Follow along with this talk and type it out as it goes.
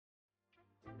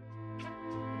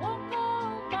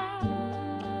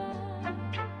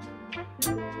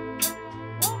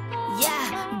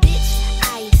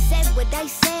I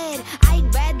said.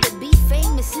 I'd rather be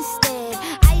famous instead.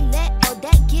 I let all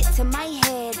that get to my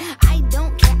head. I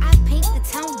don't care, I paint the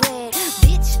town red.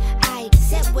 Bitch, I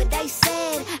said what I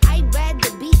said. I'd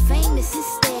rather be famous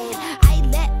instead. I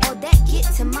let all that get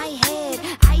to my head.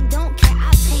 I don't care,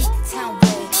 I paint the town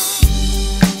red.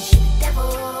 She the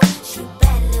devil, she a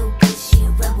bad little bitch, she a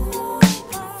rebel. She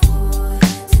put her foot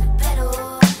to the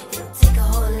pedal. It'll take a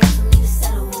whole lot for me to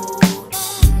settle.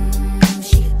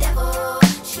 She the devil,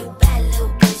 she a bad little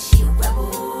bitch, she a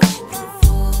rebel. She put her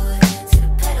foot to the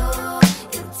pedal.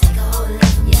 It'll take a whole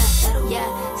lot for me to settle.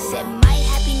 Yeah, said my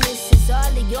happiness is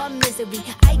all of your misery.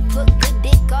 I put good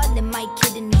dick all in my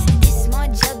kidneys. This small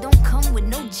gel don't come with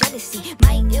no jealousy.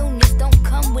 My illness don't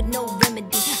come with no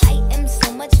remedy. I am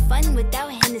so much fun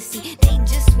without Hennessy. They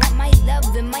just want my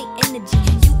love and my energy.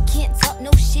 You can't talk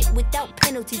no shit without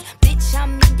penalties. Bitch,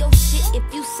 I'm in your shit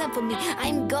if you send for me.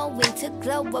 I'm going to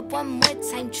glow up one more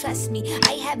time, trust me.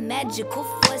 I have magical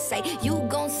foresight. You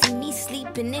gon' see me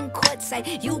sleeping in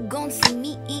courtside. You gon' see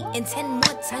me eating 10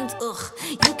 more times, ugh.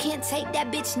 You can't take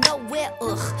that bitch nowhere,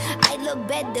 ugh. I look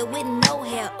better with no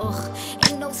hair, ugh.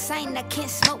 Ain't no sign I can't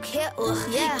smoke hair, ugh.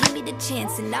 Yeah, give me the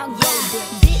chance and I'll go there.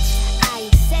 Bitch, I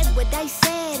said what I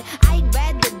said. I'd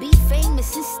rather be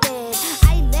famous instead.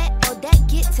 I let all that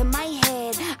get to my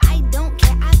head. I don't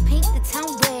care, I paint the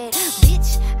town red.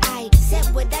 Bitch, I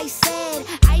said what I said.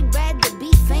 I'd rather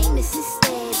be famous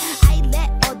instead. I let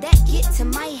all that get to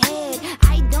my head.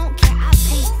 I don't care, I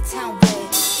paint the town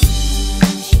red.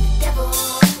 She the devil,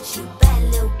 she a bad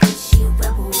little bitch, she a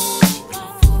rebel. She put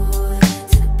her foot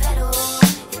to the pedal.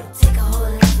 It'll take a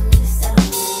whole lot for me to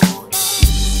settle.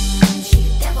 She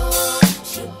the devil,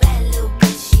 she a bad little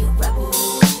bitch, she a rebel.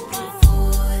 She put her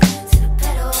foot to the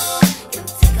pedal. It'll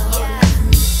take a whole lot for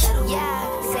me to settle. Yeah,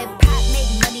 said pop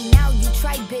make money, now you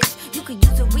try, bitch. You could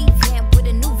use a revamp with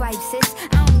a new vibe, sis.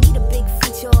 I don't need a big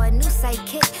feature or a new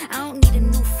sidekick. I don't need a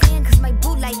new fan, cause my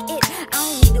boo like it. I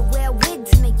don't need to wear a wig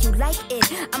to make you like it.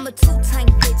 I'm a two-time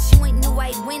bitch, you ain't knew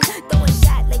I'd win. Throw a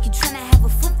shot like you tryna have a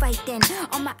foot fight then.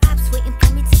 All my ops waiting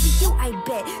for me to be you, I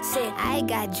bet. Said I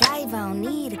got drive, I don't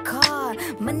need a car.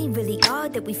 Money really all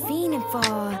that we fiending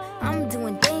for. I'm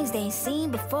doing things they ain't seen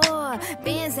before.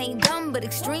 Bands ain't dumb, but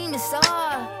extreme is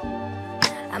all.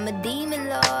 I'm a demon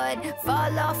lord,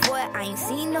 fall off what, I ain't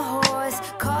seen the horse.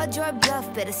 Called your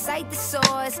bluff, better cite the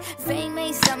source. Fame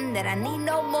ain't something that I need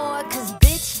no more. Cause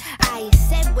bitch, I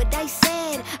said what I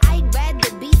said. I'd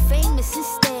rather be famous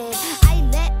instead. I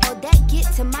let all that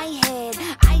get to my